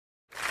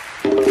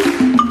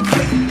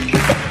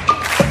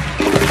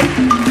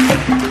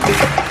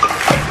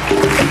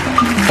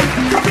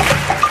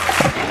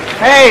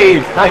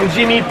Hey, I'm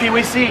Jimmy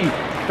PWC.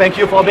 Thank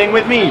you for being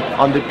with me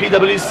on the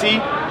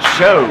PWC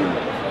show.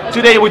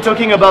 Today we're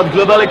talking about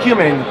global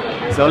acumen.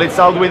 So let's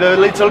start with a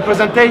little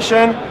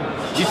presentation.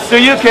 It's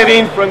to you,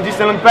 Kevin, from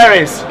Disneyland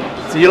Paris.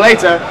 See you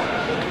later.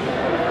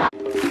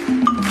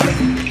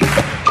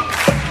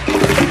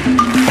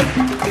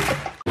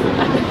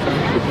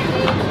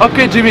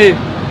 Okay, Jimmy,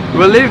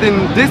 we lived in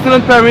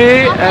Disneyland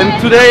Paris and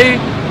today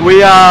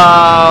we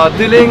are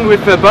dealing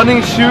with a burning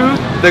issue,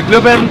 the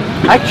global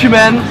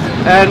acumen,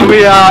 and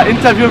we are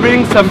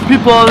interviewing some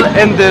people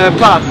in the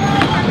park.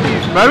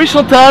 Marie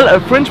Chantal, a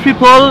French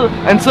people,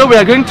 and so we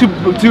are going to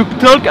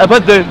talk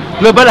about the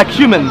global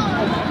acumen.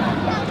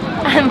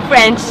 I'm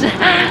French.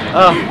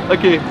 Ah,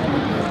 okay.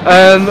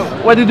 And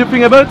what did you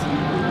think about?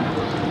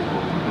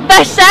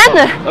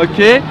 Fashion!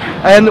 Okay.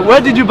 And where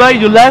did you buy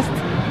your last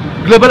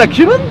global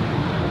acumen?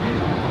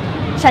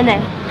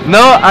 Chanel.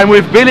 No, I'm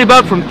with Billy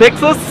Bob from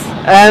Texas,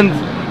 and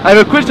I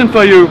have a question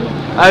for you.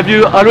 Have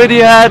you already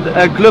had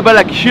a global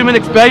acumen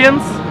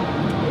experience,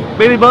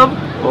 Billy Bob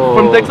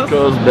from Texas? Of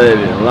course,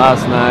 baby.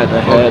 Last night I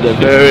had a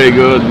very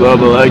good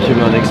global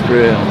acumen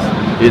experience.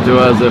 It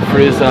was a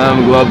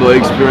threesome global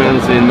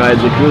experience in my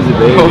jacuzzi,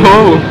 baby.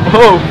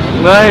 Oh,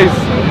 nice.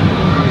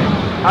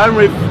 I'm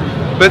with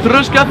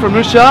Petrushka from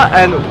Russia,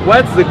 and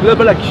what's the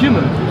global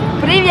acumen?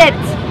 Привет!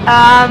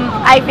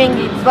 I think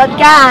it's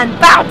vodka and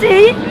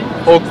party!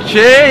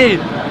 Okay!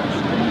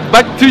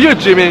 Back to you,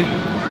 Jimmy.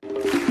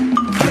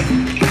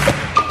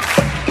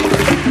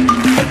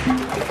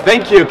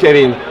 Thank you,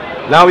 Kevin.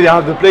 Now we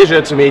have the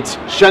pleasure to meet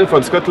Sean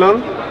from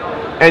Scotland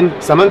and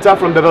Samantha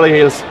from Beverly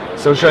Hills.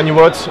 So Sean, you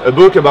wrote a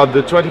book about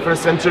the 21st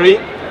century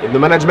in the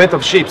management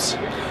of ships.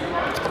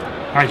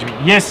 Hi, Jimmy.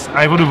 Yes,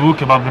 I wrote a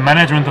book about the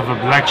management of a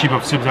black sheep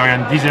of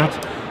sub-Saharan desert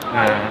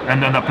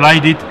and then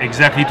applied it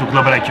exactly to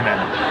global acumen.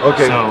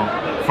 Okay. So,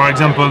 for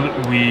example,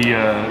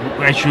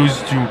 I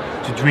choose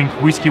to drink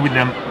whiskey with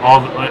them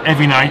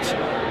every night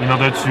in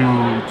order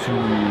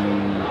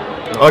to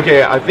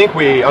Okay, I think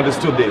we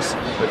understood this.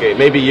 Okay,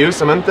 maybe you,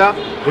 Samantha,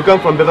 you come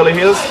from Beverly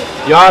Hills,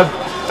 you have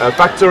a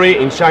factory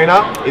in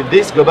China. Is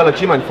this global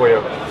acumen for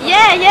you?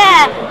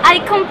 Yeah,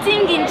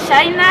 accounting in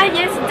China,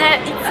 yes,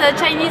 it's a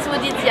Chinese who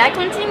did the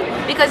accounting,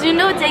 because you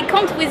know they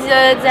count with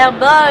their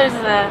balls.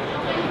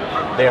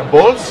 Their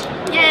balls?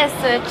 Yes,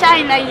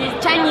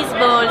 Chinese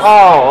balls.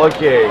 Oh,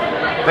 okay.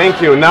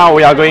 Thank you. Now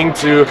we are going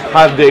to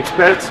have the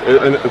expert,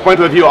 a point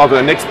of view of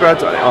an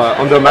expert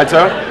on the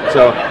matter.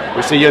 So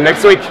we'll see you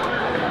next week.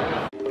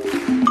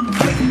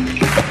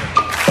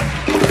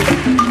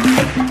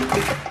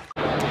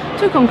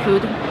 To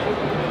conclude,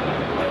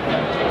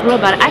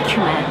 global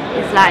acumen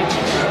is like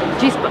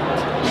G-spot.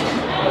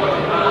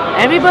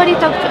 Everybody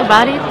talks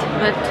about it,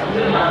 but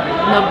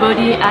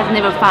nobody has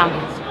never found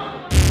it.